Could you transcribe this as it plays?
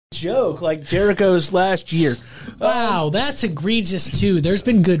joke like Jericho's last year. Wow, that's egregious too. There's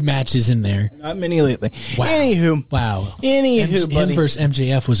been good matches in there. Not many lately. Wow. Anywho, Him buddy. versus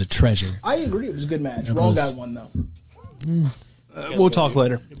MJF was a treasure. I agree. It was a good match. Wrong guy won though. Mm. We'll talk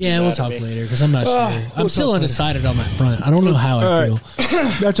later. Yeah, we'll talk later because I'm not sure. I'm still undecided on that front. I don't know how I feel.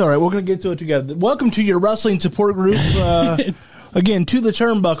 That's all right. We're going to get to it together. Welcome to your wrestling support group. Again, To the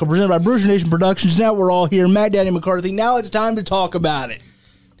Turnbuckle, presented by Bruiser Nation Productions. Now we're all here. Matt Daddy McCarthy. Now it's time to talk about it.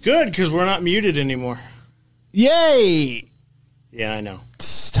 Good, because we're not muted anymore. Yay! Yeah, I know.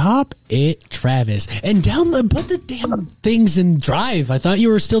 Stop it, Travis. And put the damn things in drive. I thought you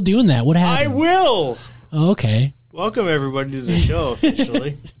were still doing that. What happened? I will. Oh, okay. Welcome, everybody, to the show,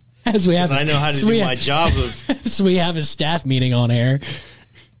 officially. As we have, I know how to do my job of... So we have a staff meeting on air.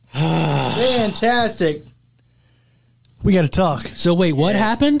 Fantastic. We got to talk. So wait, what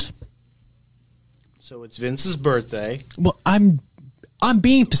happened? So it's Vince's birthday. Well, I'm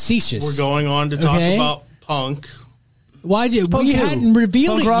being facetious. We're going on to talk about Punk. Why did Punk we who? hadn't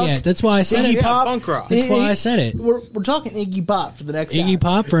revealed Punk it rock? yet? That's why I said Iggy it. Pop? Punk rock. That's why I said it. We're talking Iggy Pop for the next Iggy hour.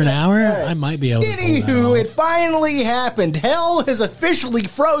 Pop for an hour? Right. I might be able to pull that Anywho, off. it finally happened. Hell has officially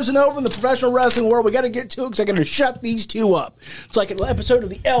frozen over in the professional wrestling world. We got to get to it because I'm going to shut these two up. It's like an episode of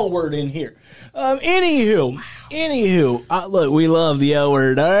the L Word in here. Anywho, look, we love the L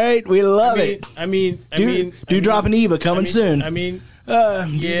Word. All right, we love it. Dewdrop and Eva coming soon.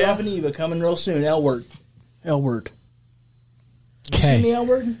 Dewdrop and Eva coming real soon. L Word. Okay. The L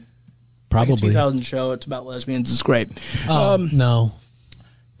Word. Probably. 2000 show. It's about lesbians. It's great. No.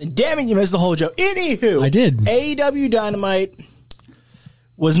 And damn it, you missed the whole joke. Anywho, I did. AEW Dynamite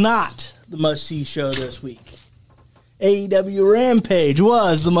was not the must-see show this week. AEW Rampage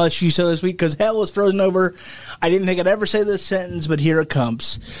was the must-see show this week because hell was frozen over. I didn't think I'd ever say this sentence, but here it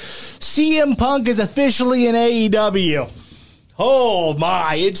comes. CM Punk is officially in AEW. Oh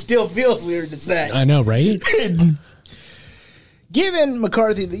my, it still feels weird to say. I know, right? Given,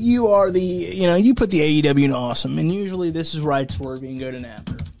 McCarthy, that you are you put the AEW in awesome, and usually this is right swerving and go to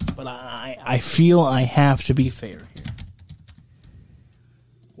Napper. But I feel I have to be fair here.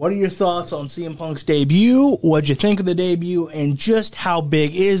 What are your thoughts on CM Punk's debut? What'd you think of the debut? And just how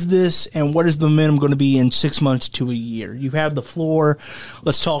big is this? And what is the momentum going to be in 6 months to a year? You have the floor.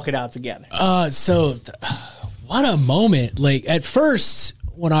 Let's talk it out together. What a moment. Like, at first,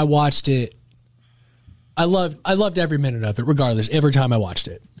 when I watched it, I loved every minute of it, regardless, every time I watched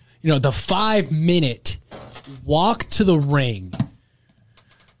it. You know, the 5-minute walk to the ring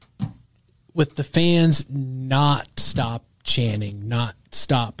with the fans not stop chanting, not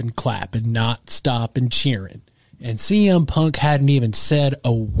stop and clap, and not stop and cheering. And CM Punk hadn't even said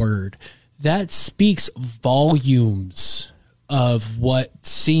a word. That speaks volumes of what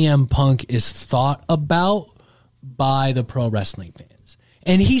CM Punk is thought about by the pro wrestling fans.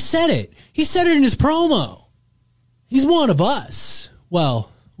 And he said it. He said it in his promo. He's one of us.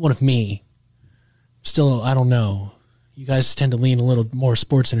 Well, one of me. Still, I don't know. You guys tend to lean a little more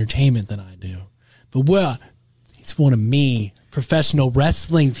sports entertainment than I do. But, he's one of me. Professional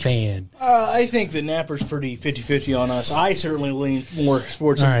wrestling fan. I think the Napper's pretty 50-50 on us. I certainly lean more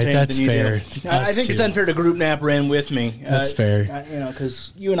sports entertainment than you do. I think it's unfair to group Napper in with me. That's fair.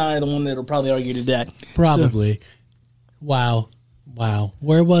 Because you and I are the one that'll probably argue to death. Probably. So. Wow.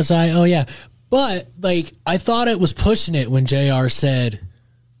 Where was I? Oh, yeah. But, I thought it was pushing it when JR said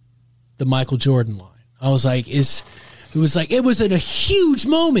the Michael Jordan line. I was like, it was in a huge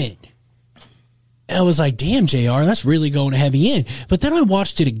moment. And I was like, damn, JR, that's really going heavy in. But then I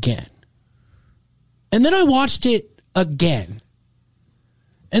watched it again. And then I watched it again.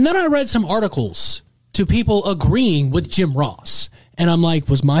 And then I read some articles to people agreeing with Jim Ross. And I'm like,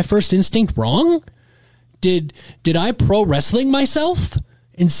 was my first instinct wrong? Did I pro wrestling myself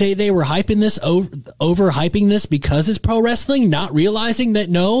and say they were hyping this over hyping this because it's pro wrestling, not realizing that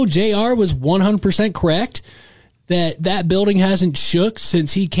no, JR was 100% correct? That building hasn't shook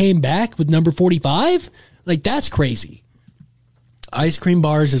since he came back with number 45? That's crazy. Ice Cream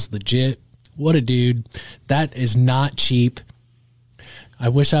Bars is legit. What a dude. That is not cheap. I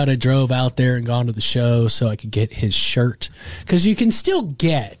wish I'd have drove out there and gone to the show so I could get his shirt. Because you can still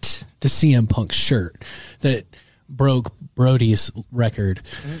get the CM Punk shirt that broke Brody's record.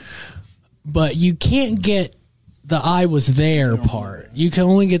 But you can't get the I was there part. You can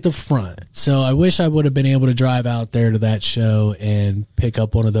only get the front. So I wish I would have been able to drive out there to that show and pick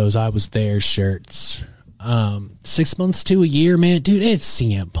up one of those I was there shirts. 6 months to a year, man. Dude, it's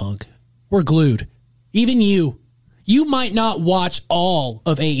CM Punk. We're glued. Even you. You might not watch all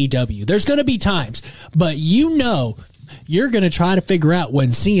of AEW. There's going to be times. But you know you're going to try to figure out when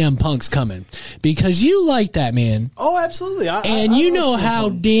CM Punk's coming because you like that man. Oh, absolutely. And you know how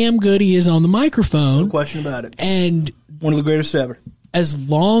damn good he is on the microphone. No question about it. And one of the greatest ever. As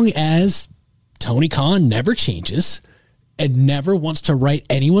long as Tony Khan never changes and never wants to write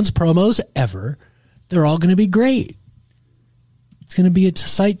anyone's promos ever, they're all going to be great. It's going to be a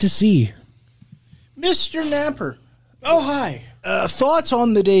sight to see. Mr. Napper. Oh, hi. Thoughts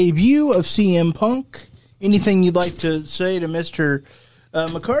on the debut of CM Punk? Anything you'd like to say to Mr.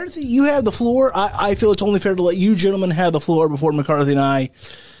 McCarthy? You have the floor. I feel it's only fair to let you gentlemen have the floor before McCarthy and I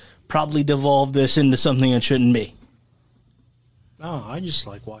probably devolve this into something it shouldn't be. Oh, I just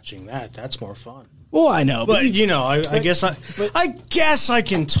like watching that. That's more fun. Well, I know. But I guess I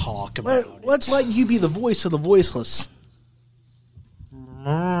can talk about it. Let's let you be the voice of the voiceless.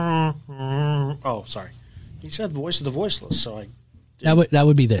 Oh, sorry. He said voice of the voiceless, so I... That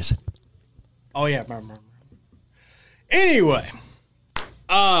would be this. Oh, yeah. Anyway,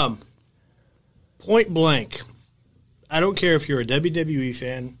 point blank, I don't care if you're a WWE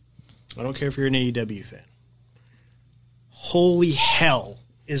fan. I don't care if you're an AEW fan. Holy hell,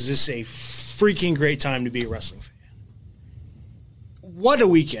 is this a freaking great time to be a wrestling fan. What a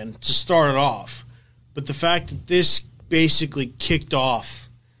weekend to start it off. But the fact that this basically kicked off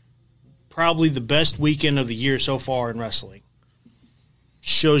probably the best weekend of the year so far in wrestling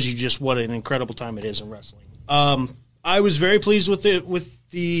shows you just what an incredible time it is in wrestling. I was very pleased with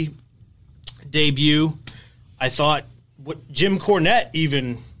the debut. I thought what Jim Cornette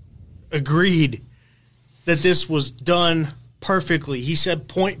even agreed that this was done perfectly. He said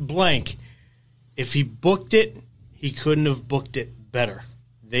point blank, if he booked it, he couldn't have booked it better.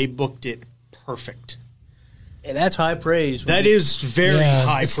 They booked it perfect. And that's high praise. That is very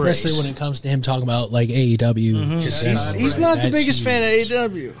high especially praise. Especially when it comes to him talking about like AEW. Because he's not the biggest fan of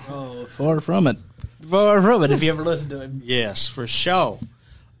AEW. Oh, far from it. Far from it, if you ever listen to him. Yes, for sure.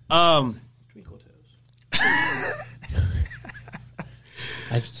 Twinkle toes.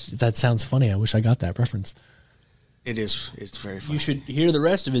 That sounds funny. I wish I got that reference. It is. It's very funny. You should hear the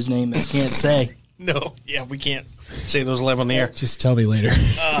rest of his name that I can't say. No, yeah, we can't say those live on the air. Just tell me later.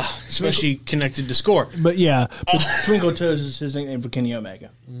 Especially connected to Score. But yeah, Twinkle Toes is his nickname for Kenny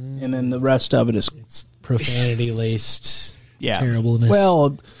Omega. And then the rest of it is It's profanity laced terribleness.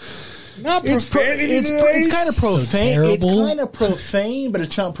 Well, Not it's profanity. it's kind of profane. terrible. It's kind of profane, but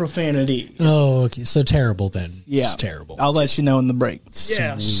it's not profanity. Oh, okay. So terrible then. Yeah, It's terrible. I'll let you know in the break.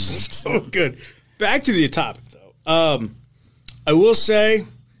 Yeah, so good. Back to the topic, though. I will say,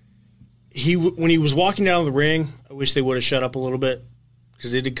 when he was walking down the ring, I wish they would have shut up a little bit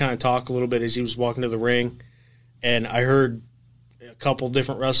because they did kind of talk a little bit as he was walking to the ring, and I heard a couple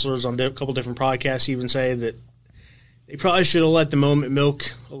different wrestlers on a couple different podcasts even say that they probably should have let the moment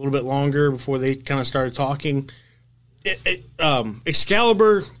milk a little bit longer before they kind of started talking.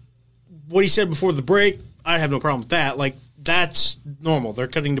 Excalibur, what he said before the break, I have no problem with that. Like, that's normal. They're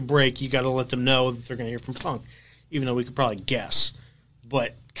cutting the break. You got to let them know that they're going to hear from Punk, even though we could probably guess.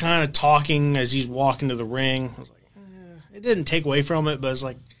 But kind of talking as he's walking to the ring, I was like, it didn't take away from it, but it's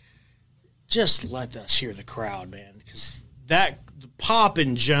like, just let us hear the crowd, man. Because the pop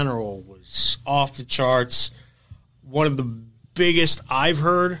in general was off the charts. One of the biggest I've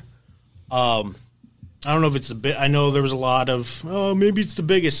heard. I don't know if it's the big. I know there was a lot of, maybe it's the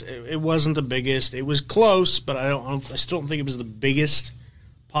biggest. It wasn't the biggest. It was close, but I still don't think it was the biggest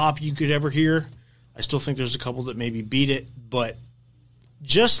pop you could ever hear. I still think there's a couple that maybe beat it, but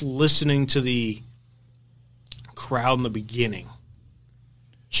just listening to the crowd in the beginning,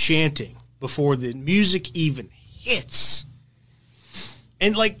 chanting before the music even hits,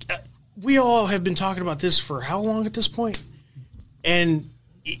 and like we all have been talking about this for how long at this point, and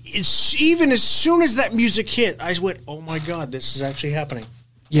it's even as soon as that music hit, I went, "Oh my God, this is actually happening."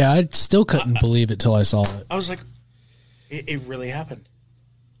 Yeah, I still couldn't believe it till I saw it. I was like, "It really happened."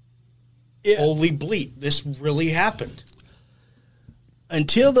 Yeah. Holy bleep, this really happened.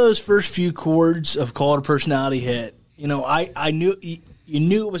 Until those first few chords of Call to Personality hit, I knew you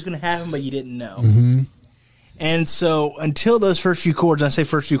knew it was going to happen, but you didn't know. Mm-hmm. And so until those first few chords, and I say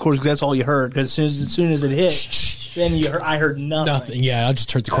first few chords because that's all you heard. Because as soon as it hit, then I heard nothing. Nothing. Yeah, I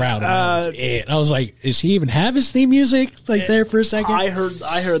just heard the crowd. And that was it. I was like, "Is he even have his theme music there for a second? I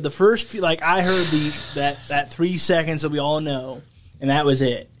heard the first few, I heard that 3 seconds that we all know, and that was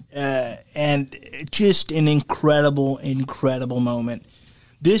it. And just an incredible, incredible moment.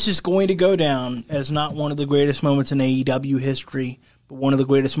 This is going to go down as not one of the greatest moments in AEW history, but one of the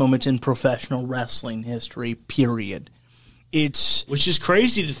greatest moments in professional wrestling history, period. Which is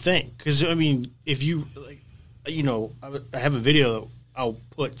crazy to think, because, I mean, if you, I have a video that I'll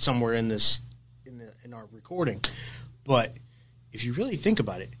put somewhere in our recording, But if you really think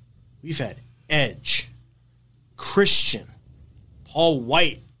about it, we've had Edge, Christian, Paul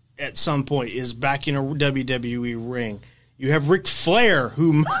White at some point is back in a WWE ring. You have Ric Flair,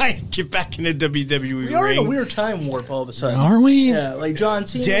 who might get back in a WWE We are in a ring. weird time warp all of a sudden. Are we? Yeah, like John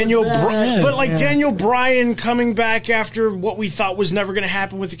Cena. Daniel Bryan, but like Yeah. Daniel Bryan coming back after what we thought was never going to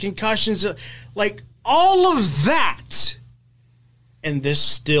happen with the concussions, like all of that, and this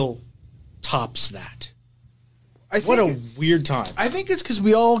still tops that. What a weird time! I think it's because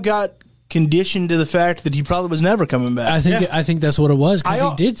we all got conditioned to the fact that he probably was never coming back. I think that's what it was because I-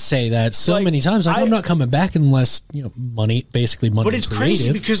 he did say that so like, many times. Like, I- I'm not coming back unless money, basically money. But it's crazy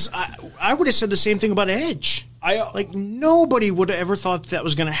creative. because I would have said the same thing about Edge. Like nobody would have ever thought that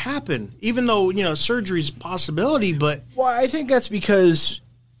was going to happen, even though surgery's a possibility. But Well, I think that's because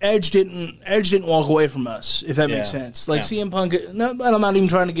Edge didn't walk away from us, if that makes Yeah. sense. Like Yeah. CM Punk, no, I'm not even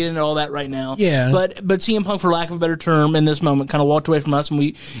trying to get into all that right now. Yeah. But CM Punk, for lack of a better term, in this moment, kind of walked away from us, and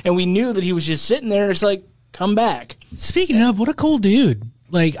we knew that he was just sitting there. It's like, come back. Speaking of, what a cool dude.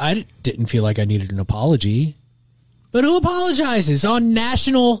 Like, I didn't feel like I needed an apology. But who apologizes on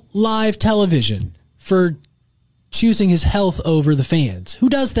national live television for choosing his health over the fans? Who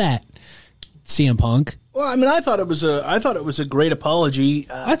does that? CM Punk. Well, I mean, I thought it was a great apology.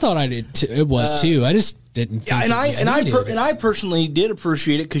 I thought I did too. It was too. I just didn't think Yeah, and it was needed. I personally did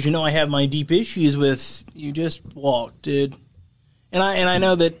appreciate it because I have my deep issues with you just walked, dude, and I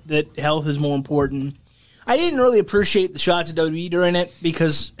know that health is more important. I didn't really appreciate the shots at WWE during it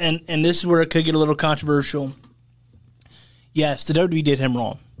because and this is where it could get a little controversial. Yes, the WWE did him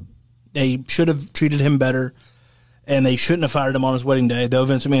wrong. They should have treated him better, and they shouldn't have fired him on his wedding day. Though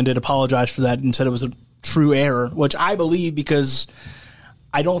Vince McMahon did apologize for that and said it was a true error, which I believe because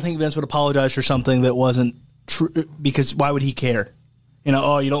I don't think Vince would apologize for something that wasn't true, because why would he care?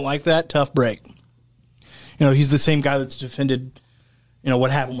 Oh, you don't like that? Tough break. He's the same guy that's defended, what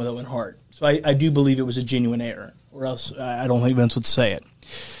happened with Owen Hart. So I do believe it was a genuine error, or else I don't think Vince would say it.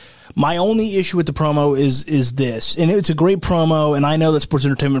 My only issue with the promo is this, and it's a great promo, and I know that sports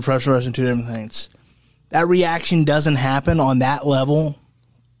entertainment and professional wrestling are two different things. That reaction doesn't happen on that level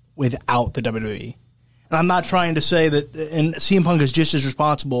without the WWE. And I'm not trying to say that, and CM Punk is just as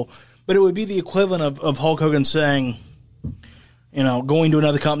responsible, but it would be the equivalent of Hulk Hogan saying, going to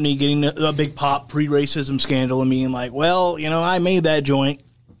another company, getting a big pop pre-racism scandal and being like, well, I made that joint.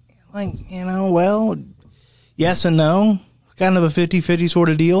 Like, well, yes and no. Kind of a 50-50 sort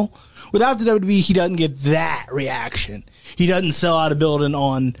of deal. Without the WWE, he doesn't get that reaction. He doesn't sell out a building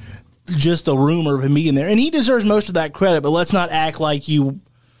on just the rumor of him being there. And he deserves most of that credit, but let's not act like you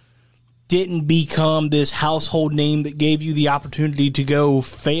didn't become this household name that gave you the opportunity to go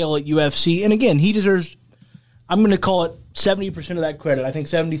fail at UFC. And again, he deserves, I'm going to call it 70% of that credit. I think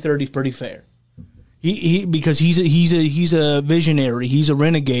 70-30 is pretty fair. Because he's a visionary, he's a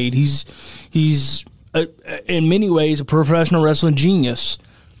renegade, he's in many ways a professional wrestling genius.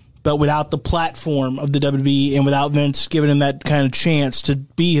 But without the platform of the WWE and without Vince giving him that kind of chance to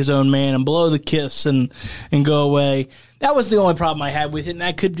be his own man and blow the kiss and go away, that was the only problem I had with it. And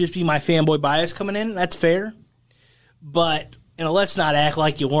that could just be my fanboy bias coming in. That's fair. But, let's not act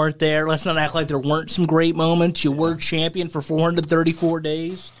like you weren't there. Let's not act like there weren't some great moments. You were champion for 434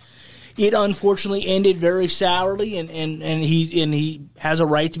 days. It unfortunately ended very sourly, and he has a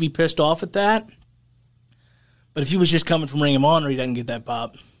right to be pissed off at that. But if he was just coming from Ring of Honor, he doesn't get that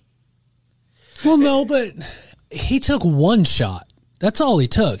pop. Well, no, but he took one shot. That's all he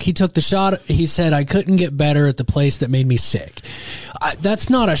took. He took the shot. He said, I couldn't get better at the place that made me sick. That's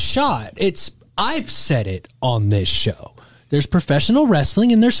not a shot. I've said it on this show. There's professional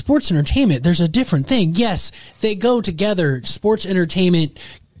wrestling and there's sports entertainment. There's a different thing. Yes, they go together. Sports entertainment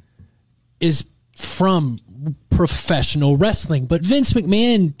is from professional wrestling, but Vince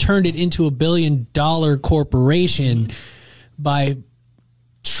McMahon turned it into $1 billion corporation by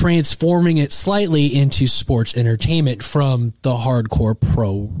transforming it slightly into sports entertainment from the hardcore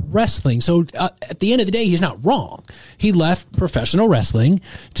pro wrestling. So at the end of the day, he's not wrong. He left professional wrestling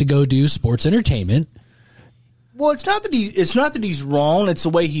to go do sports entertainment. Well, it's not that he's wrong. It's the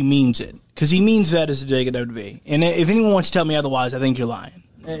way he means it, because he means that as a dig at WWE. And if anyone wants to tell me otherwise, I think you're lying.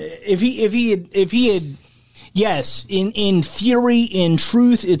 If he had, yes, in theory, in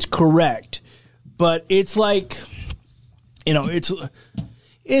truth, it's correct, but it's like,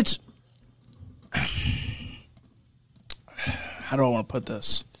 it's how do I want to put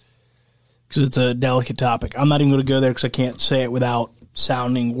this? Because it's a delicate topic. I'm not even going to go there because I can't say it without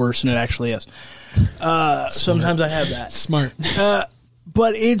sounding worse than it actually is. Sometimes I have that. Smart.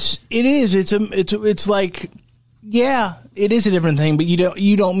 But it's like Yeah, it is a different thing, but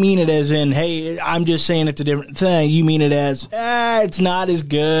you don't mean it as in, hey, I'm just saying it's a different thing. You mean it as, it's not as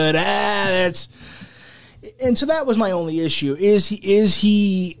good. That's, and so that was my only issue. Is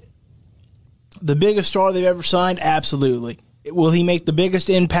he the biggest star they've ever signed? Absolutely. Will he make the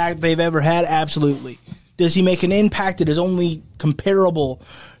biggest impact they've ever had? Absolutely. Does he make an impact that is only comparable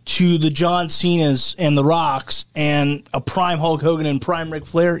to the John Cena's and the Rock's and a prime Hulk Hogan and prime Ric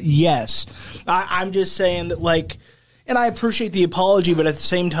Flair? Yes. I'm just saying that, like, and I appreciate the apology, but at the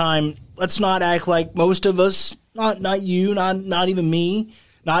same time, let's not act like most of us, not you, not even me,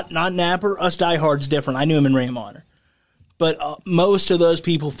 not Napper, us diehards different. I knew him in Ring of Honor. But most of those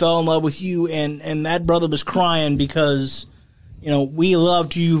people fell in love with you, and that brother was crying because, we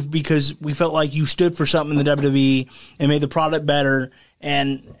loved you because we felt like you stood for something in the WWE and made the product better.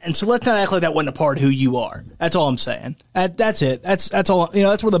 And so let's not act like that wasn't a part of who you are. That's all I'm saying. That's it. That's all.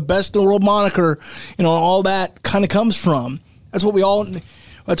 That's where the best in the world moniker, all that kind of comes from. That's what we all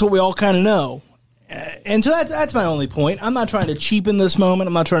kind of know. And so that's my only point. I'm not trying to cheapen this moment.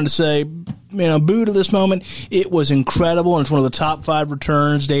 I'm not trying to say, boo to this moment. It was incredible, and it's one of the top 5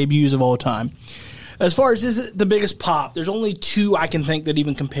 returns, debuts of all time. As far as is it the biggest pop, there's only 2 I can think that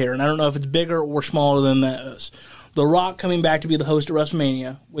even compare, and I don't know if it's bigger or smaller than those. The Rock coming back to be the host of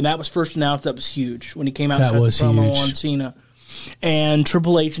WrestleMania. When that was first announced, that was huge. When he came out and cut the promo on Cena. And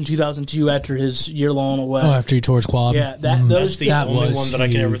Triple H in 2002 after his year-long away. Oh, after he tore his quad. Yeah, that's the only one that I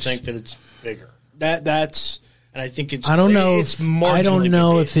can ever think that it's bigger. That's... And I think it's... I don't know. It's marginally I don't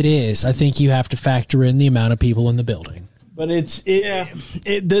know big. if it is. I think you have to factor in the amount of people in the building. But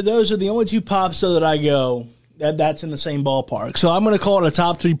those are the only 2 pops so that I go, that's in the same ballpark. So I'm going to call it a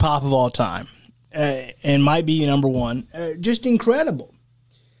top 3 pop of all time. And might be number 1. Just incredible.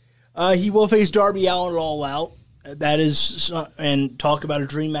 He will face Darby Allin at All Out. That is, and talk about a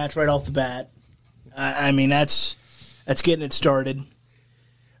dream match right off the bat. I mean, that's getting it started.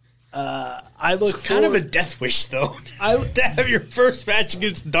 I look it's kind of a death wish, though, to have your first match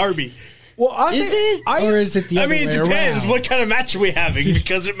against Darby. Well, or is it the other way it depends. around? What kind of match are we having?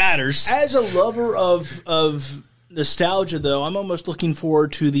 Because it matters. As a lover of nostalgia, though, I'm almost looking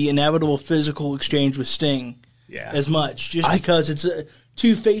forward to the inevitable physical exchange with Sting. Yeah. As much, just because it's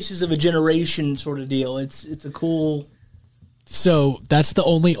 2 faces of a generation sort of deal. It's a cool. So that's the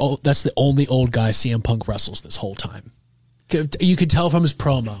only old guy CM Punk wrestles this whole time. You could tell from his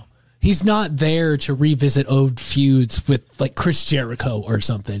promo. He's not there to revisit old feuds with like Chris Jericho or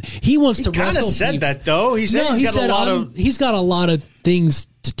something. He wants to wrestle. He kind of said that though. He said he's got a lot of things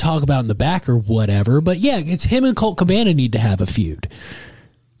to talk about in the back or whatever. But yeah, it's him and Colt Cabana need to have a feud.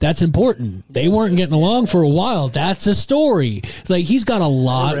 That's important. They weren't getting along for a while. That's a story. Like, he's got a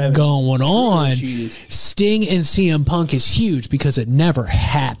lot going on. Sting and CM Punk is huge because it never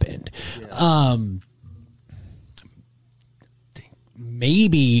happened. Yeah.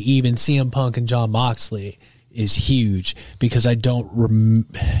 Maybe even CM Punk and Jon Moxley is huge because I don't remember.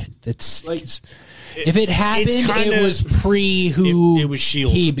 If it happened, it was pre who it was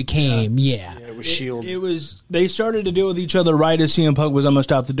Shield. He became. Yeah. It was Shield. It was. They started to deal with each other right as CM Punk was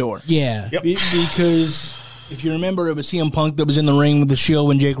almost out the door. Yeah. Yep. Because if you remember, it was CM Punk that was in the ring with the Shield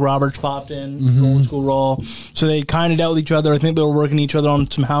when Jake Roberts popped in, Old School Raw. So they kind of dealt with each other. I think they were working each other on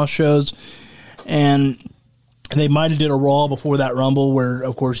some house shows, and they might have did a Raw before that Rumble, where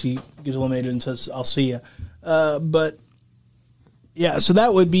of course he gets eliminated and says, "I'll see you." But yeah, so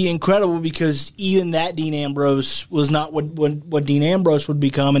that would be incredible because even that Dean Ambrose was not what Dean Ambrose would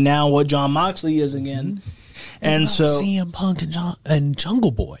become, and now what Jon Moxley is again. And so CM Punk and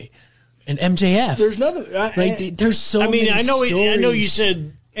Jungle Boy and MJF. There's nothing. There's so. Many I know you stories.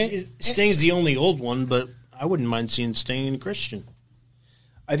 said Sting's the only old one, but I wouldn't mind seeing Sting and Christian.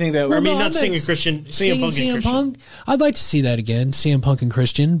 I think that. Not Sting and Christian. CM Punk and Christian. I'd like to see that again, CM Punk and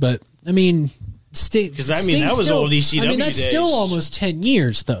Christian. But I mean, because that was old ECW. I mean, that's days. still almost 10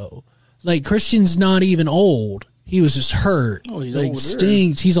 years though. Like Christian's not even old. He was just hurt. Oh, he's like older.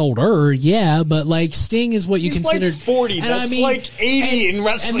 He's older, yeah, but like Sting is what you consider like 40. And that's like 80 in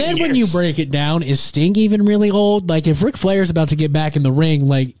wrestling. And then years. when you break it down, is Sting even really old? Like if Ric Flair's about to get back in the ring,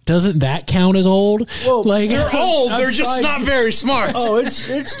 like doesn't that count as old? Well, like they're old. They're just not very smart. Oh,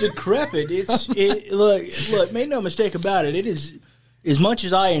 it's decrepit. Look. Make no mistake about it. It is as much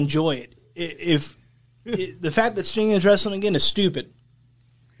as I enjoy it. The fact that Sting is wrestling again is stupid.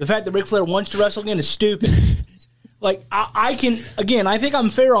 The fact that Ric Flair wants to wrestle again is stupid. Like, I think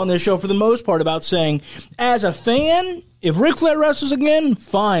I'm fair on this show for the most part about saying, as a fan, if Ric Flair wrestles again,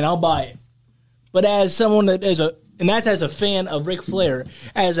 fine, I'll buy it. But as someone that's as a fan of Ric Flair,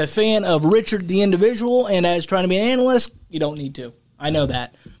 as a fan of Richard the individual, and as trying to be an analyst, you don't need to. I know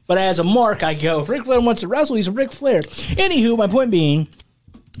that. But as a mark, I go, if Ric Flair wants to wrestle, he's a Ric Flair. Anywho, my point being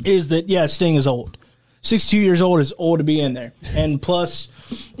is that, yeah, Sting is old. 62 years old is old to be in there. And plus,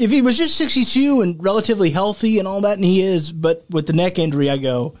 if he was just 62 and relatively healthy and all that, and he is, but with the neck injury, I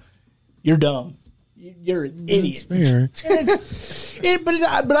go, you're dumb. You're an idiot. But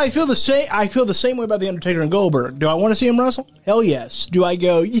I feel the same. I feel the same way about the Undertaker and Goldberg. Do I want to see him wrestle? Hell yes. Do I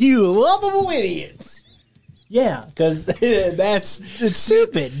go, you lovable idiots? Yeah, because it's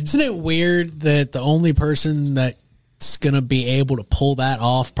stupid. Isn't it weird that the only person that's gonna be able to pull that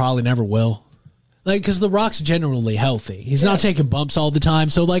off probably never will? Like, because The Rock's generally healthy. He's not taking bumps all the time.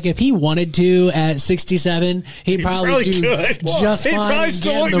 So, like, if he wanted to at 67, he'd probably do could. just He'd fine. probably Get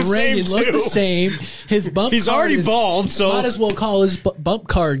still in look the the ring same, and look too. the same. His bump He's card already is- bald, so might as well call his bump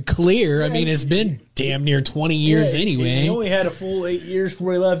card clear. I mean, it's been damn near 20 years anyway. He only had a full 8 years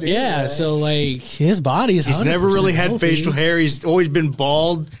before he left. Yeah, anyway. so, like, his body's he's never really had healthy. facial hair. He's always been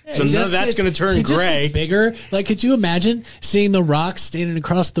bald, so He none of just that's gets- going to turn he just gray. gets bigger. Like, could you imagine seeing The Rock standing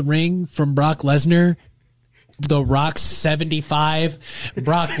across the ring from Brock Lesnar? The Rock's 75,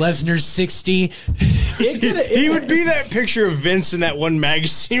 Brock Lesnar's 60. He would be that picture of Vince in that one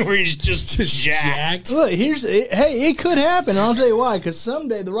magazine where he's just jacked. Look, it could happen. And I'll tell you why. Because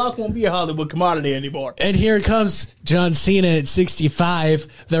someday The Rock won't be a Hollywood commodity anymore. And here comes John Cena at 65.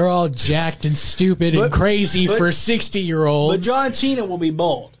 They're all jacked and stupid and crazy for 60-year-olds. But John Cena will be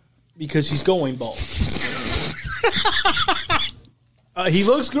bald because he's going bald. He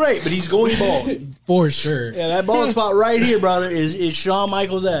looks great, but he's going bald. For sure. Yeah, that bald spot right here, brother, is Shawn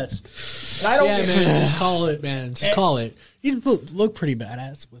Michaels-esque. And I don't Yeah, get man, just call it, man. Just call it. You look pretty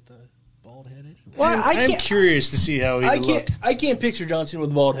badass with a bald head anyway. Well, I'm curious to see how he would look. I can't picture John Cena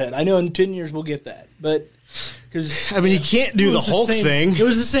with a bald head. I know in 10 years we'll get that, but because I mean, he can't do It the was Hulk same, thing. It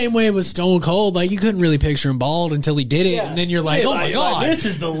was the same way with Stone Cold. Like, you couldn't really picture him bald until he did it, and then you're like, oh my god, this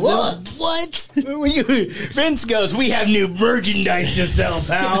is the look. what? Vince goes, we have new merchandise to sell,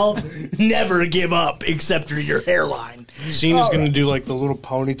 pal. Never give up except for your hairline. Cena's going to do like the little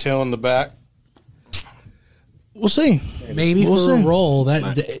ponytail in the back. We'll see. Maybe We'll for see. a role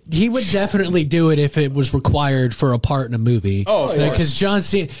that he would definitely do it if it was required for a part in a movie. Oh, of course. because John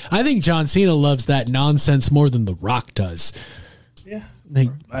Cena, I think John Cena loves that nonsense more than The Rock does. Yeah. Like,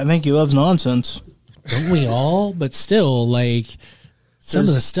 I think he loves nonsense. don't we all? But still, like some of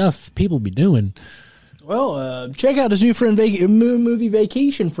the stuff people be doing. Well, check out his new friend movie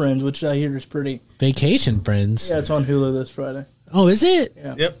Vacation Friends, which I hear is pretty. Vacation Friends. Yeah, it's on Hulu this Friday. Oh, is it?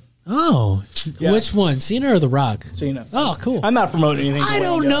 Yeah. Yep. Oh, Yeah. which one? Cena or The Rock? Cena. Oh, cool. I'm not promoting anything. I Dwayne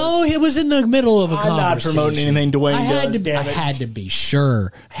don't does. know. It was in the middle of a I'm not conversation. promoting anything Dwayne I had does. to. I Damn it. had to be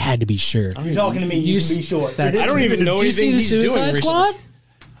sure. I had to be sure. You're talking to me. You can be sure. That's I don't even know Did you see anything the he's doing Suicide recently. Squad?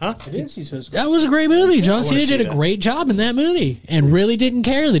 Huh? It is, he says. That was a great movie. John wanna Cena see did a that. great job in that movie, and really didn't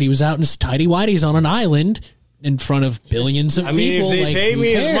care that he was out in his tidy whities on an island in front of billions of I mean, people. if they like, pay who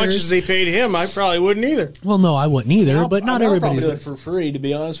me as much cares? as they paid him, I probably wouldn't either. Well, no, I wouldn't either. But not I'll everybody's. probably do it for free, to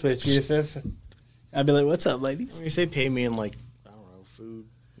be honest with you. If I'd be like, "What's up, ladies?" If they pay me in like, I don't know, food,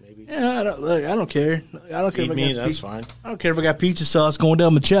 maybe. Yeah, I don't care. I don't care. Feed If I me, got that's pi- fine. I don't care if I got pizza sauce going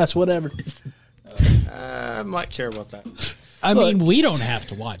down my chest. Whatever. I might care about that. I mean, we don't have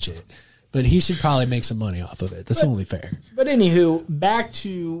to watch it, but he should probably make some money off of it. That's only fair. But anywho, back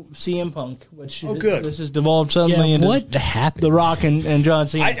to CM Punk, which good. This has devolved suddenly Yeah, into what happened? The Rock and John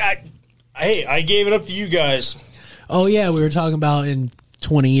Cena. I gave it up to you guys. Oh yeah, we were talking about in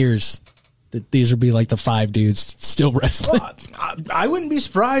 20 years that these would be like the 5 dudes still wrestling. I wouldn't be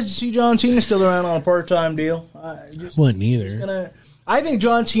surprised to see John Cena still around on a part-time deal. Wasn't either. I think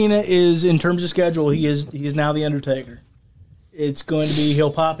John Cena is, in terms of schedule, he is now the Undertaker. It's going to be,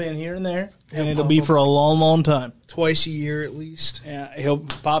 he'll pop in here and there, and it'll be for a long, long time. Twice a year at least. Yeah, he'll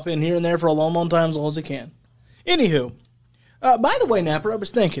pop in here and there for a long, long time, as long as he can. Anywho, by the way, Napper, I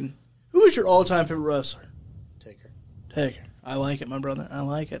was thinking, who is your all-time favorite wrestler? Taker. I like it, my brother. I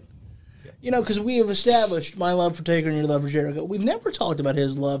like it. You know, because we have established my love for Taker and your love for Jericho. We've never talked about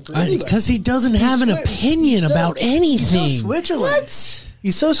his love for anybody. Because he doesn't have an opinion about anything. He's so Switzerland. What?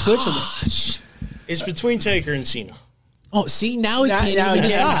 He's so Switzerland. It's between Taker and Cena. Oh, see, now he Now- can't now even he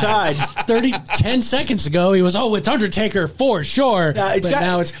can't decide. 10 seconds ago, he was, it's Undertaker for sure. Now, it's but got-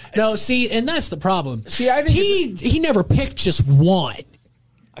 now it's, no, see, and that's the problem. See, I think he never picked just one.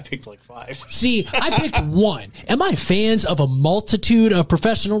 I picked like 5. See, I picked one. Am I fans of a multitude of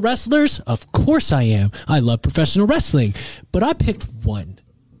professional wrestlers? Of course I am. I love professional wrestling. But I picked one.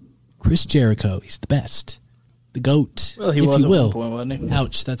 Chris Jericho. He's the best. The GOAT, Well, he if was you at will. one point, wasn't he?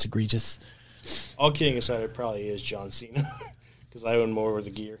 Ouch, that's egregious. All kidding aside, it probably is John Cena because I own more of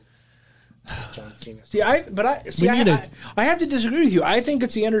the gear. John Cena. I need I have to disagree with you. I think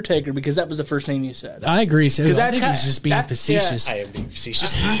it's the Undertaker because that was the first name you said. I agree. So I that's think he's just being facetious. I am being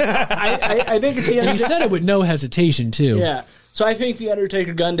facetious. I think it's the And he Undertaker. said it with no hesitation too. Yeah. So I think the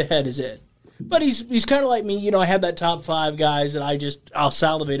Undertaker gun to head is it. But he's kind of like me. You know, I have that top 5 guys that I'll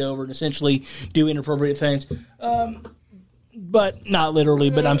salivate over and essentially do inappropriate things. But not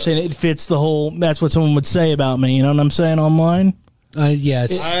literally, but I'm saying it fits the whole, that's what someone would say about me. You know what I'm saying online?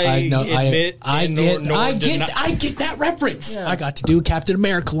 Yes, I know. I get did that reference. Yeah. I got to do a Captain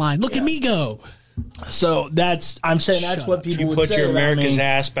America line. Look at me go. So I'm saying that's what people You would put say your about America's me.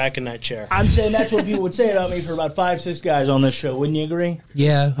 ass back in that chair. I'm saying that's what people would say about me for about 5-6 guys on this show. Wouldn't you agree?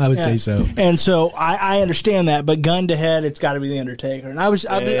 Yeah, I would say so. And so I understand that, but gun to head, it's got to be the Undertaker. And I was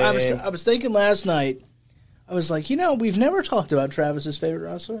thinking last night, I was like, we've never talked about Travis's favorite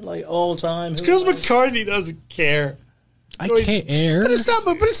wrestler, like all time. It's because McCarthy doesn't care. I can't. But it's not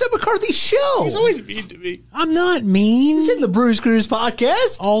McCarthy's show. He's always mean to me. I'm not mean. It's in the Bruce Cruz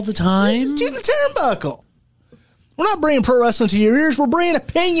podcast all the time. To the turnbuckle. We're not bringing pro wrestling to your ears. We're bringing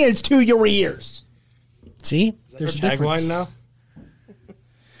opinions to your ears. See, there's a Our difference. tagline now?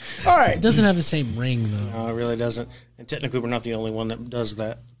 All right. It doesn't have the same ring though. No, it really doesn't. And technically, we're not the only one that does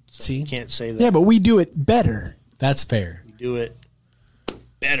that. So See? you can't say that. Yeah, but we do it better. That's fair. We do it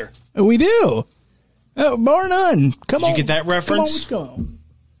better. We do. Bar none. Come Did on. you get that reference? Come on, what's going on?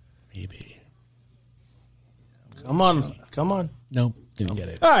 Maybe. Come on. Nope, didn't get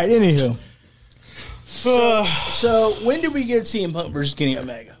it. All right, anywho. So when do we get CM Punk versus Kenny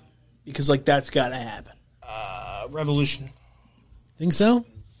Omega? Because that's got to happen. Revolution. Think so?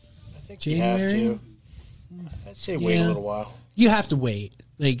 I think January? you have to. I'd say wait Yeah. a little while. You have to wait,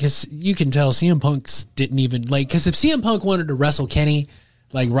 because you can tell CM Punk's didn't even because if CM Punk wanted to wrestle Kenny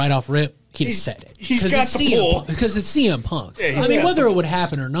right off rip, he'd have said it. He's got the pull. Because it's CM Punk. Yeah, he's I mean, got whether it would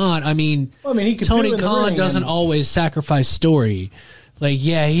happen or not, he could Tony do it in the Khan ring doesn't and- always sacrifice story.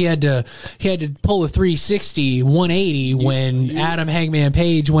 He had to pull a 360, 180 when Adam Hangman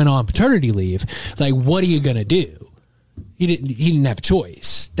Page went on paternity leave. What are you gonna do? He didn't have a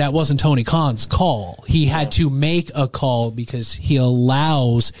choice. That wasn't Tony Khan's call. He had to make a call because he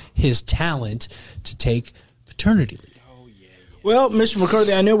allows his talent to take paternity leave. Well, Mr.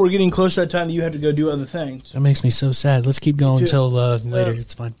 McCarthy, I know we're getting close to that time that you have to go do other things. That makes me so sad. Let's keep going until later.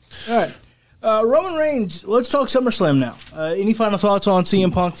 It's fine. All right. Roman Reigns, let's talk SummerSlam now. Any final thoughts on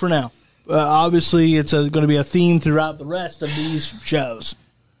CM Punk for now? Obviously, it's going to be a theme throughout the rest of these shows.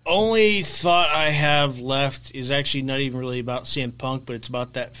 Only thought I have left is actually not even really about CM Punk, but it's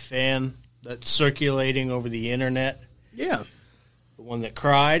about that fan that's circulating over the internet. Yeah. The one that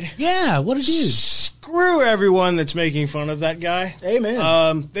cried. Yeah, what a dude. Screw everyone that's making fun of that guy.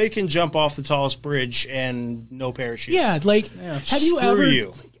 Amen. They can jump off the tallest bridge and no parachute. Yeah, have you Screw ever?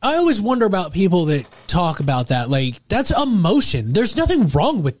 you. I always wonder about people that talk about that. That's emotion. There's nothing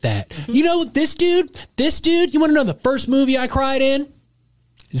wrong with that. You know, this dude. You want to know the first movie I cried in?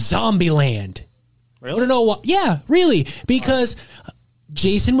 Zombieland. Really? Want to know what? Yeah, really. Because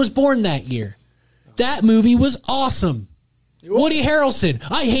Jason was born that year. That movie was awesome. Woody Harrelson.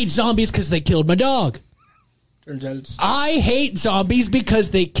 I hate zombies because they killed my dog. Turns out it's... I hate zombies because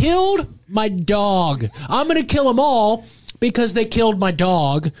they killed my dog. I'm going to kill them all because they killed my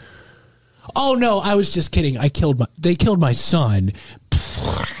dog. Oh no, I was just kidding. They killed my son.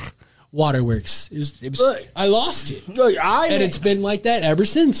 Waterworks. It was Look, I lost it. Look, It's been like that ever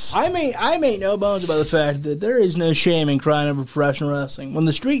since. I make no bones about the fact that there is no shame in crying over professional wrestling. When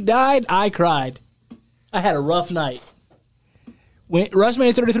the streak died, I cried. I had a rough night. When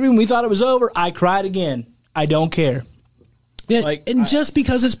WrestleMania 33, when we thought it was over, I cried again. I don't care. Yeah, just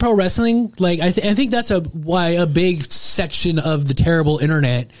because it's pro wrestling, I think that's why a big section of the terrible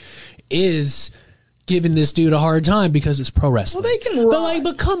internet is giving this dude a hard time because it's pro wrestling. Well, they can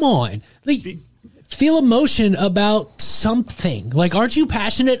but come on, feel emotion about something. Aren't you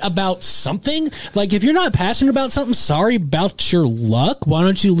passionate about something? If you're not passionate about something, sorry about your luck. Why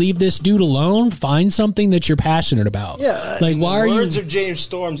don't you leave this dude alone? Find something that you're passionate about. Yeah. Why are you? Words of James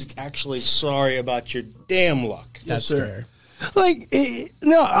Storms, it's actually sorry about your damn luck. That's sir. fair.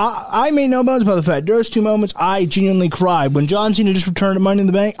 No, I made no bones about the fact. Those two moments, I genuinely cried. When John Cena just returned to Money in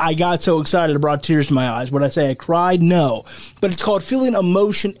the Bank, I got so excited it brought tears to my eyes. Would I say I cried? No. But it's called feeling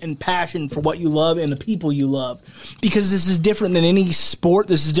emotion and passion for what you love and the people you love. Because this is different than any sport.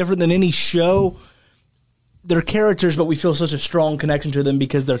 This is different than any show. They're characters, but we feel such a strong connection to them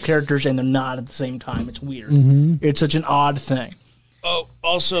because they're characters and they're not at the same time. It's weird. Mm-hmm. It's such an odd thing. Oh,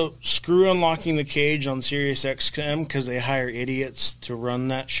 also, screw Unlocking the Cage on Sirius XM because they hire idiots to run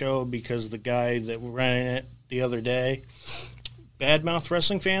that show because the guy that ran it the other day badmouth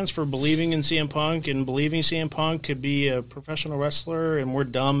wrestling fans for believing in CM Punk and believing CM Punk could be a professional wrestler, and we're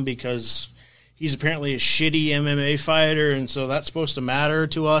dumb because he's apparently a shitty MMA fighter, and so that's supposed to matter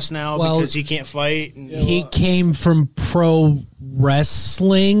to us now because he can't fight. And, he came from pro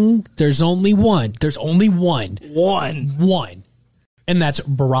wrestling. There's only one. One. And that's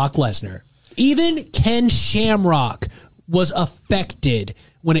Brock Lesnar. Even Ken Shamrock was affected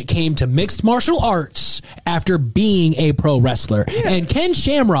when it came to mixed martial arts after being a pro wrestler. Yeah. And Ken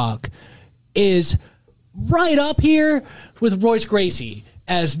Shamrock is right up here with Royce Gracie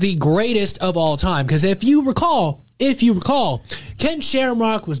as the greatest of all time. Because if you recall, Ken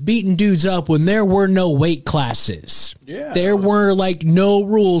Shamrock was beating dudes up when there were no weight classes. Yeah. There were like no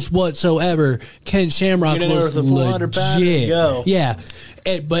rules whatsoever. Ken Shamrock was legit. Yeah.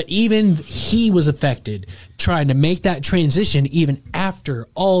 But even he was affected trying to make that transition even after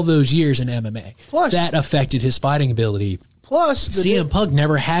all those years in MMA. Plus, that affected his fighting ability. Plus, CM Punk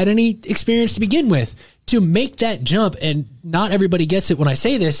never had any experience to begin with. To make that jump, and not everybody gets it when I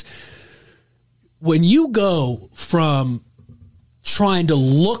say this, when you go from trying to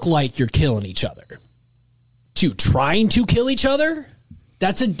look like you're killing each other to trying to kill each other,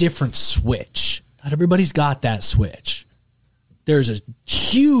 that's a different switch. Not everybody's got that switch. There's a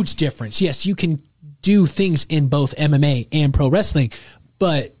huge difference. Yes, you can do things in both MMA and pro wrestling,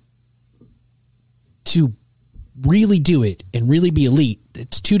 but to really do it and really be elite,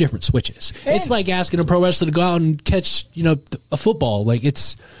 it's two different switches. And it's like asking a pro wrestler to go out and catch, a football. Like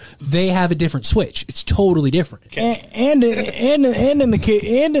they have a different switch. It's totally different. Okay. And in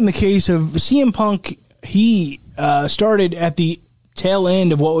the case of CM Punk, he started at the tail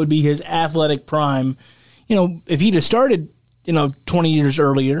end of what would be his athletic prime. If he'd have started 20 years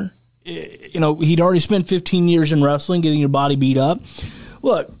earlier, he'd already spent 15 years in wrestling, getting your body beat up.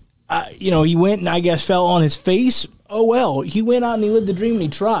 Look, he went and I guess fell on his face. Oh, well, he went out and he lived the dream and he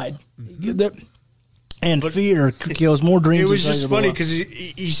tried. And fear kills more dreams. It was just funny because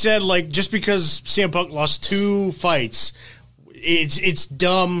he said, just because CM Punk lost 2 fights, it's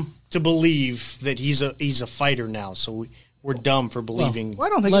dumb to believe that he's a fighter now. So we're dumb for believing. Well, I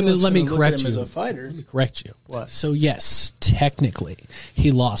don't think let me correct you. As a fighter. Let me correct you. What? So yes, technically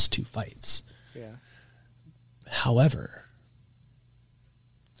he lost 2 fights. Yeah. However,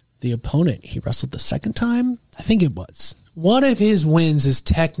 the opponent he wrestled the second time, I think it was. One of his losses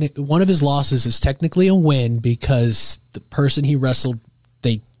is technically a win because the person he wrestled,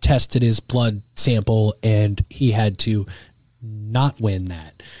 they tested his blood sample and he had to not win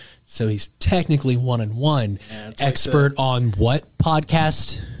that. So he's technically 1-1. Yeah, expert on what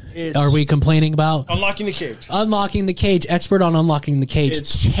podcast are we complaining about? Unlocking the Cage. Unlocking the Cage. Expert on Unlocking the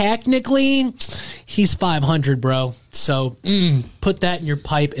Cage. Technically, he's 500, bro. So put that in your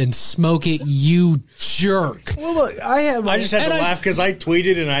pipe and smoke it, you jerk. Well, look, I just had to laugh because I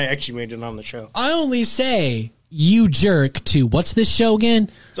tweeted and I actually made it on the show. I only say you jerk to, what's this show again?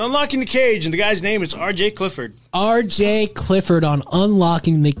 It's Unlocking the Cage, and the guy's name is R.J. Clifford. R.J. Clifford on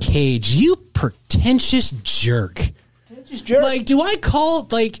Unlocking the Cage. You pretentious jerk. Like, do I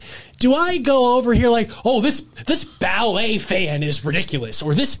go over here like, oh, this ballet fan is ridiculous,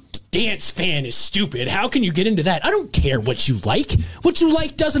 or this dance fan is stupid. How can you get into that? I don't care what you like. What you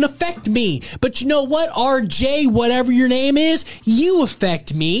like doesn't affect me. But you know what, RJ, whatever your name is, you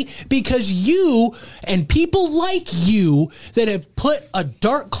affect me because you and people like you that have put a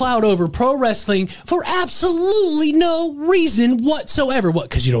dark cloud over pro wrestling for absolutely no reason whatsoever. What,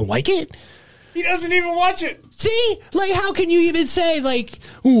 because you don't like it? He doesn't even watch it. See? Like, how can you even say, like,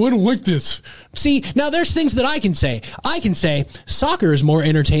 oh, I don't like this? See, now there's things that I can say. I can say soccer is more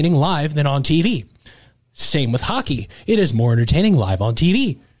entertaining live than on TV. Same with hockey. It is more entertaining live on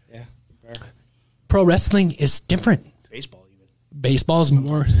TV. Yeah, fair. Pro wrestling is different. Baseball, even.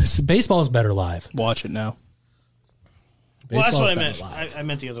 Baseball's better live. Watch it now. Well, that's what I meant. I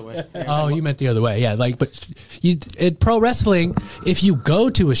meant the other way. Oh, you meant the other way. Yeah, but in pro wrestling, if you go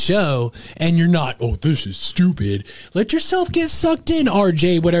to a show and you're not, oh, this is stupid, let yourself get sucked in,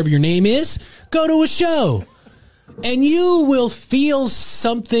 RJ, whatever your name is. Go to a show. And you will feel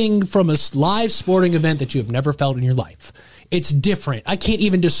something from a live sporting event that you have never felt in your life. It's different. I can't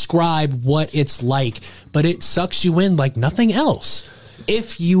even describe what it's like, but it sucks you in like nothing else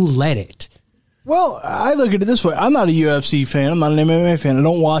if you let it. Well, I look at it this way. I'm not a UFC fan. I'm not an MMA fan. I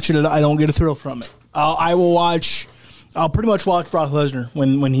don't watch it. I don't get a thrill from it. I'll pretty much watch Brock Lesnar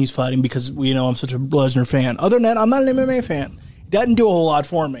when he's fighting because, I'm such a Lesnar fan. Other than that, I'm not an MMA fan. It doesn't do a whole lot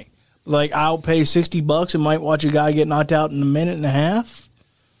for me. Like, I'll pay $60 and might watch a guy get knocked out in a minute and a half.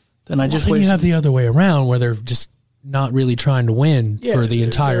 Then I just you have the other way around where they're just not really trying to win for the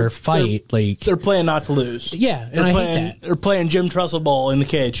entire fight. They're playing not to lose. Yeah, and I hate that. They're playing Jim Trestle ball in the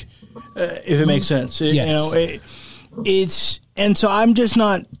cage, if it makes sense. Yes. And so I'm just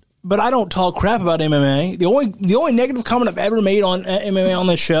not. But I don't talk crap about MMA. The only negative comment I've ever made on MMA on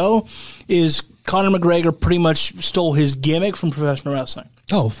this show is Conor McGregor pretty much stole his gimmick from professional wrestling.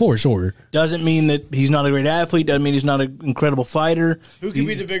 Oh, for sure. Doesn't mean that he's not a great athlete. Doesn't mean he's not an incredible fighter. Who could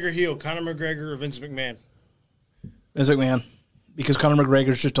be the bigger heel, Conor McGregor or Vince McMahon? Vince McMahon. Because Conor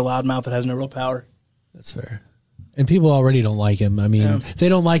McGregor's just a loudmouth that has no real power. That's fair. And people already don't like him. I mean, they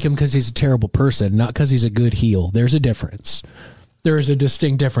don't like him because he's a terrible person, not because he's a good heel. There's a difference. There is a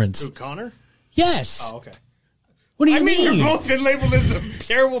distinct difference. Who, Conor? Yes. Oh, okay. What do you mean? You're both been labeled as a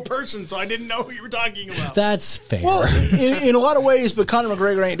terrible person, so I didn't know who you were talking about. That's fair. Well, in a lot of ways, but Conor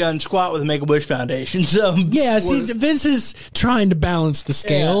McGregor ain't done squat with the Make-A-Wish Foundation. So yeah, see, Vince is trying to balance the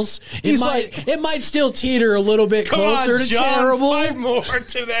scales. Yeah. It might still teeter a little bit closer to John, terrible. 5 more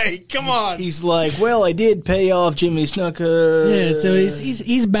today. Come on. He's like, well, I did pay off Jimmy Snuka. Yeah, so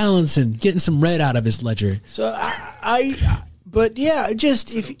he's balancing, getting some red out of his ledger. So but yeah,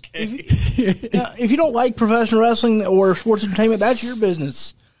 just if you don't like professional wrestling or sports entertainment, that's your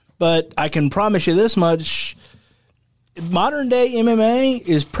business. But I can promise you this much: modern day MMA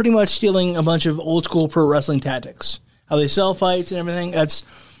is pretty much stealing a bunch of old school pro wrestling tactics. How they sell fights and everything. That's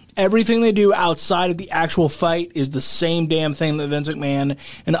everything they do outside of the actual fight is the same damn thing that Vince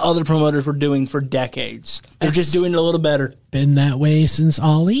McMahon and other promoters were doing for decades. They're just doing it a little better. Been that way since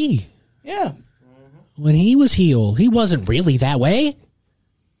Ali. Yeah. When he was heel, he wasn't really that way.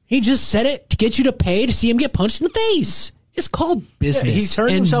 He just said it to get you to pay to see him get punched in the face. It's called business he turned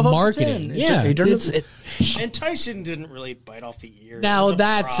and himself marketing. Up Yeah, he turned and Tyson didn't really bite off the ear. Now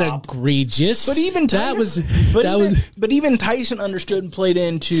that's egregious. But even but even Tyson understood and played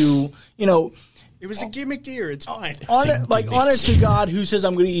into, it was a gimmicked ear. It's fine. Honest to God, who says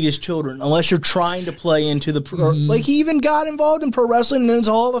I'm going to eat his children? Unless you're trying to play into the like he even got involved in pro wrestling and is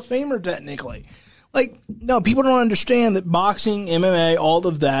a Hall of Famer technically. No, people don't understand that boxing, MMA, all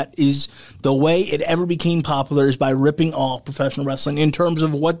of that is the way it ever became popular is by ripping off professional wrestling in terms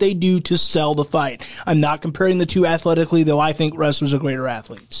of what they do to sell the fight. I'm not comparing the two athletically, though I think wrestlers are greater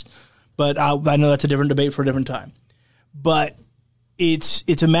athletes. But I know that's a different debate for a different time. But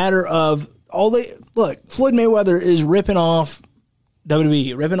it's a matter of Floyd Mayweather is ripping off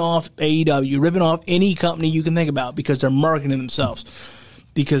WWE, ripping off AEW, ripping off any company you can think about because they're marketing themselves.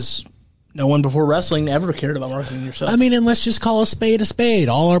 Because no one before wrestling ever cared about marketing yourself. I mean, and let's just call a spade a spade.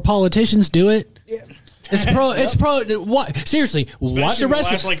 All our politicians do it. Yeah. It's pro. What? Seriously, watch a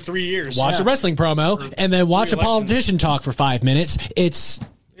wrestling. Last 3 years. Watch a wrestling promo and then watch a politician talk for 5 minutes. It's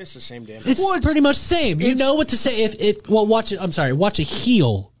the same damn. It's pretty much the same. You know what to say. Watch a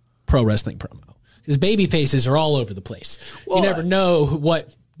heel pro wrestling promo because baby faces are all over the place. Well, you never know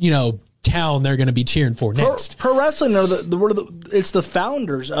what town they're going to be cheering for next. Pro wrestling are it's the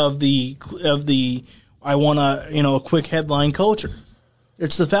founders of the I want a quick headline culture.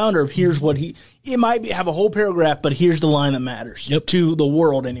 It's the founder of here's what it might have a whole paragraph, but here's the line that matters to the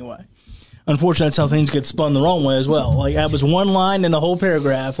world anyway. Unfortunately, that's how things get spun the wrong way as well. Like that was one line in the whole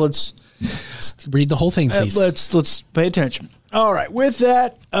paragraph. Let's read the whole thing, please. Let's pay attention. All right. With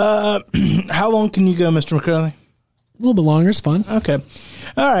that, how long can you go, Mr. McCarthy? A little bit longer. It's fun. Okay.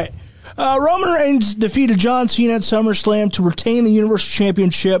 All right. Roman Reigns defeated John Cena at SummerSlam to retain the Universal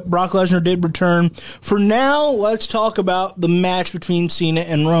Championship. Brock Lesnar did return. For now, let's talk about the match between Cena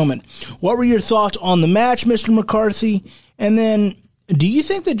and Roman. What were your thoughts on the match, Mr. McCarthy? And then, do you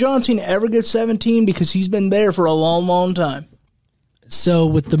think that John Cena ever gets 17? Because he's been there for a long, long time. So,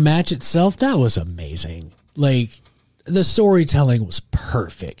 with the match itself, that was amazing. The storytelling was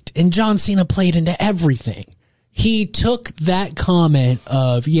perfect. And John Cena played into everything. He took that comment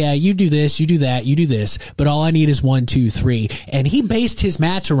of, yeah, you do this, you do that, you do this, but all I need is 1, 2, 3. And he based his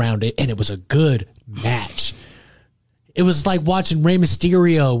match around it, and it was a good match. It was like watching Rey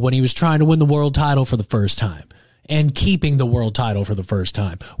Mysterio when he was trying to win the world title for the first time and keeping the world title for the first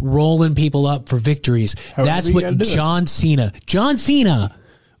time, rolling people up for victories. That's what John Cena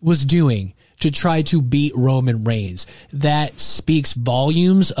was doing to try to beat Roman Reigns. That speaks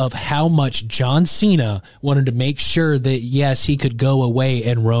volumes of how much John Cena wanted to make sure that, yes, he could go away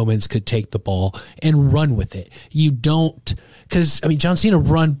and Romans could take the ball and run with it. You don't, because, John Cena would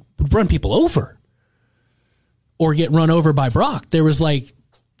run people over or get run over by Brock. There was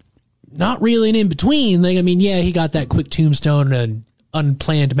not really an in-between. He got that quick tombstone and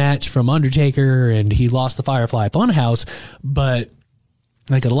unplanned match from Undertaker and he lost the Firefly Funhouse, but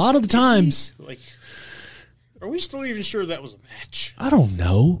a lot of the times, Are we still even sure that was a match? I don't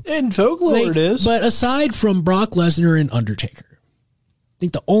know. In folklore, it is. But aside from Brock Lesnar and Undertaker, I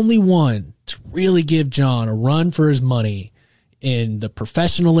think the only one to really give John a run for his money in the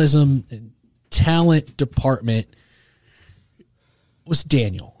professionalism and talent department was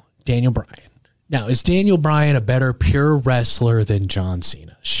Daniel Bryan. Now, is Daniel Bryan a better pure wrestler than John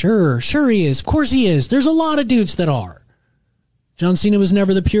Cena? Sure he is. Of course he is. There's a lot of dudes that are. John Cena was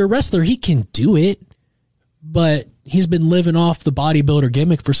never the pure wrestler. He can do it, but he's been living off the bodybuilder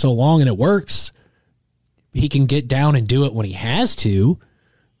gimmick for so long and it works. He can get down and do it when he has to,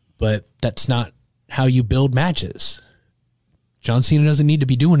 but that's not how you build matches. John Cena doesn't need to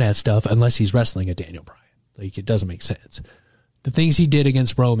be doing that stuff unless he's wrestling a Daniel Bryan. Like, it doesn't make sense. The things he did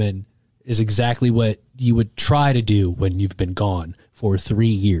against Roman is exactly what you would try to do when you've been gone for 3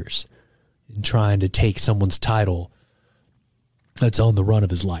 years and trying to take someone's title that's on the run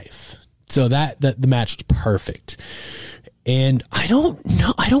of his life. So that the match was perfect. And I don't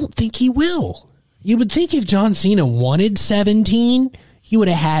know. I don't think he will. You would think if John Cena wanted 17, he would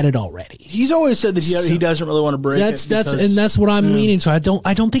have had it already. He's always said that he doesn't really want to break it. That's what I'm leaning to.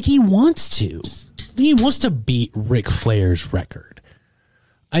 I don't think he wants to. He wants to beat Ric Flair's record.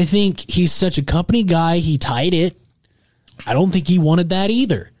 I think he's such a company guy. He tied it. I don't think he wanted that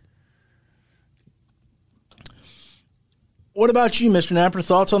either. What about you, Mr. Napper?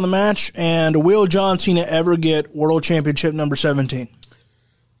 Thoughts on the match? And will John Cena ever get World Championship number 17?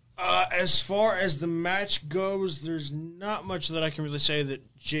 As far as the match goes, there's not much that I can really say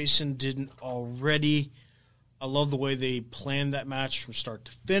that Jason didn't already. I love the way they planned that match from start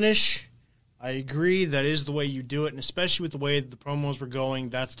to finish. I agree that is the way you do it, and especially with the way the promos were going,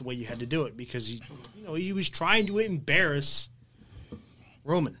 that's the way you had to do it because he was trying to embarrass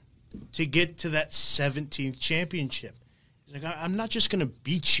Roman to get to that 17th championship. He's like, I'm not just going to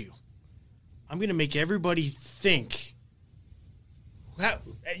beat you. I'm going to make everybody think. I'm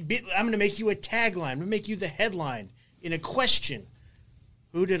going to make you a tagline. I'm going to make you the headline in a question.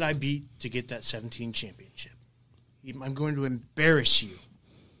 Who did I beat to get that 17 championship? I'm going to embarrass you.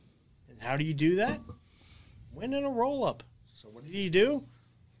 And how do you do that? Win in a roll-up. So what did he do?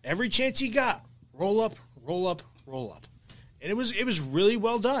 Every chance he got, roll up, roll up, roll up. And it was really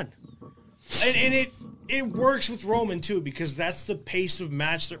well done. And it works with Roman, too, because that's the pace of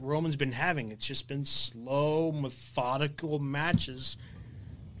match that Roman's been having. It's just been slow, methodical matches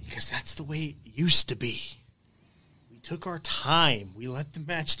because that's the way it used to be. We took our time. We let the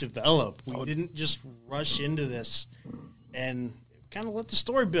match develop. We didn't just rush into this and kind of let the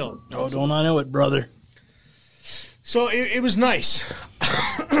story build. Oh, don't I know it, brother. So it was nice.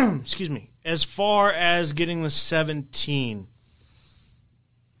 Excuse me. As far as getting the 17,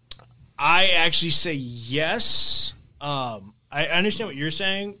 I actually say yes. I understand what you're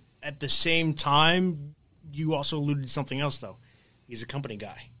saying. At the same time, you also alluded to something else, though. He's a company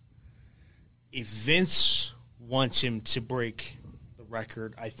guy. If Vince wants him to break the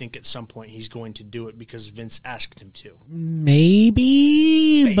record, I think at some point he's going to do it because Vince asked him to.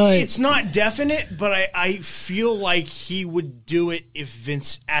 Maybe, but it's not definite, but I feel like he would do it if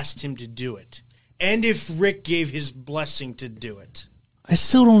Vince asked him to do it. And if Rick gave his blessing to do it. I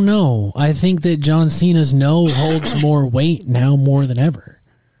still don't know. I think that John Cena's no holds more weight now more than ever.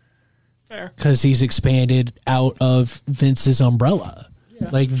 Fair. Because he's expanded out of Vince's umbrella. Yeah.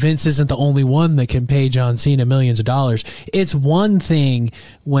 Like, Vince isn't the only one that can pay John Cena millions of dollars. It's one thing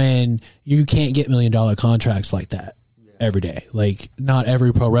when you can't get $1 million contracts like that every day. Like, not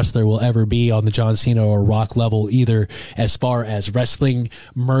every pro wrestler will ever be on the John Cena or Rock level either as far as wrestling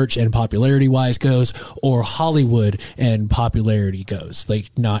merch and popularity wise goes or Hollywood and popularity goes. Like,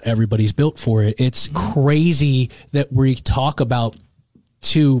 not everybody's built for it. It's crazy that we talk about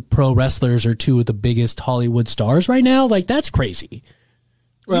two pro wrestlers or two of the biggest Hollywood stars right now. Like, that's crazy.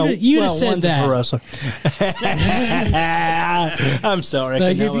 Well, you just said that. I'm sorry.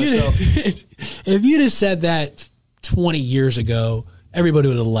 Like, if you'd have said that 20 years ago, everybody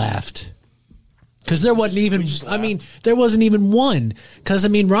would have laughed. Because there wasn't even, there wasn't even one. Because,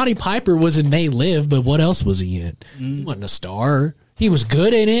 Roddy Piper was in They Live, but what else was he in? He wasn't a star. He was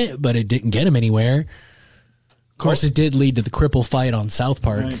good in it, but it didn't get him anywhere. Of course, it did lead to the cripple fight on South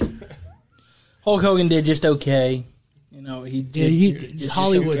Park. Right. Hulk Hogan did just okay. He did.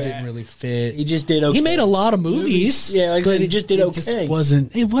 Hollywood didn't really fit. He just did okay. He made a lot of movies. Yeah, like but he just did okay. It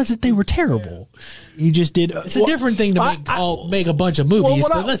wasn't. They were terrible. He just did. It's a different thing to make a bunch of movies,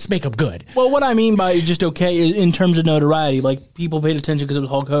 but let's make them good. Well, what I mean by just okay is in terms of notoriety, like people paid attention because it was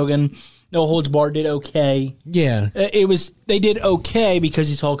Hulk Hogan. No Holds Barred did okay. Yeah, they did okay because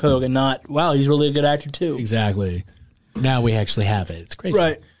he's Hulk Hogan. Not wow, he's really a good actor too. Exactly. Now we actually have it. It's crazy,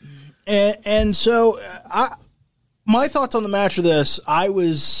 right? And so my thoughts on the match are this. I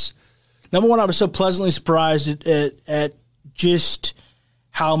was so pleasantly surprised at just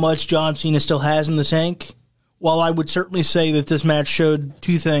how much John Cena still has in the tank. While I would certainly say that this match showed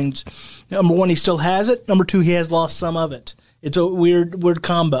two things. Number one, he still has it. Number two, he has lost some of it. It's a weird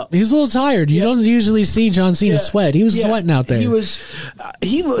combo. He's a little tired. You don't usually see John Cena sweat. He was sweating out there.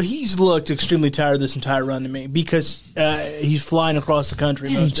 He's looked extremely tired this entire run to me because he's flying across the country.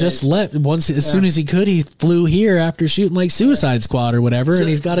 He just left as soon as he could. He flew here after shooting like Suicide Squad or whatever, and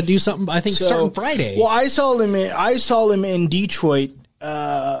he's got to do something. I think starting Friday. Well, I saw him in Detroit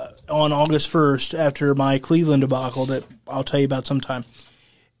on August 1st after my Cleveland debacle that I'll tell you about sometime.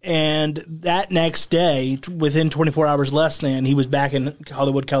 And that next day, within 24 hours less than, he was back in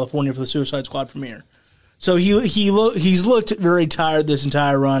Hollywood, California for the Suicide Squad premiere. So he's looked very tired this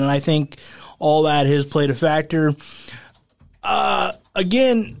entire run, and I think all that has played a factor.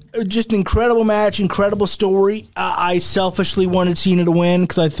 Again, just an incredible match, incredible story. I selfishly wanted Cena to win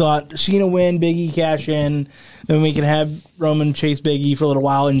because I thought Cena win, Big E cash in, then we can have Roman chase Big E for a little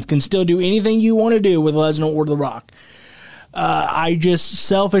while and can still do anything you want to do with Lesnar or The Rock. I just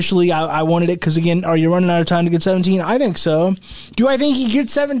selfishly, I wanted it because, again, are you running out of time to get 17? I think so. Do I think he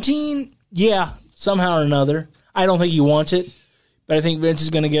gets 17? Yeah, somehow or another. I don't think he wants it, but I think Vince is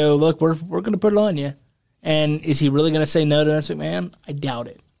going to go, look, we're going to put it on you. And is he really going to say no to Vince McMahon? I doubt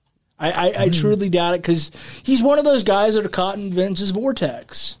it. I truly doubt it because he's one of those guys that are caught in Vince's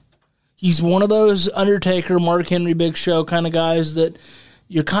vortex. He's one of those Undertaker, Mark Henry, Big Show kind of guys that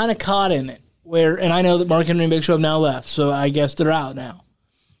you're kind of caught in it. And I know that Mark Henry and Big Show have now left, so I guess they're out now.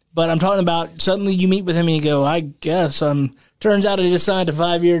 But I'm talking about suddenly you meet with him and you go, I guess turns out he just signed a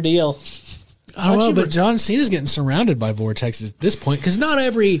 5-year deal. I don't know, but John Cena's getting surrounded by vortexes at this point because not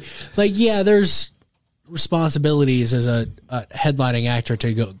every, there's responsibilities as a headlining actor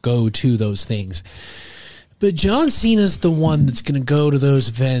to go to those things. But John Cena's the one that's going to go to those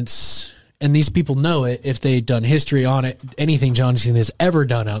events, and these people know it if they've done history on it. Anything John Cena has ever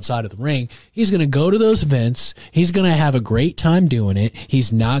done outside of the ring, he's going to go to those events. He's going to have a great time doing it.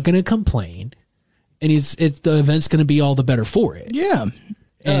 He's not going to complain, and the event's going to be all the better for it. Yeah.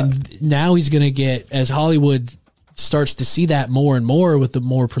 And now he's going to get, as Hollywood starts to see that more and more with the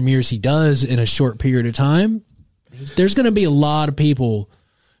more premieres he does in a short period of time, there's going to be a lot of people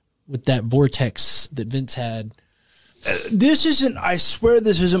with that vortex that Vince had. I swear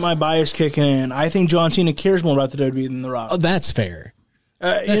this isn't my bias kicking in. I think John Cena cares more about the WWE than The Rock. Oh, that's fair.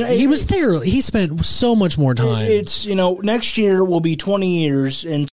 He was there. He spent so much more time. Next year will be 20 years, and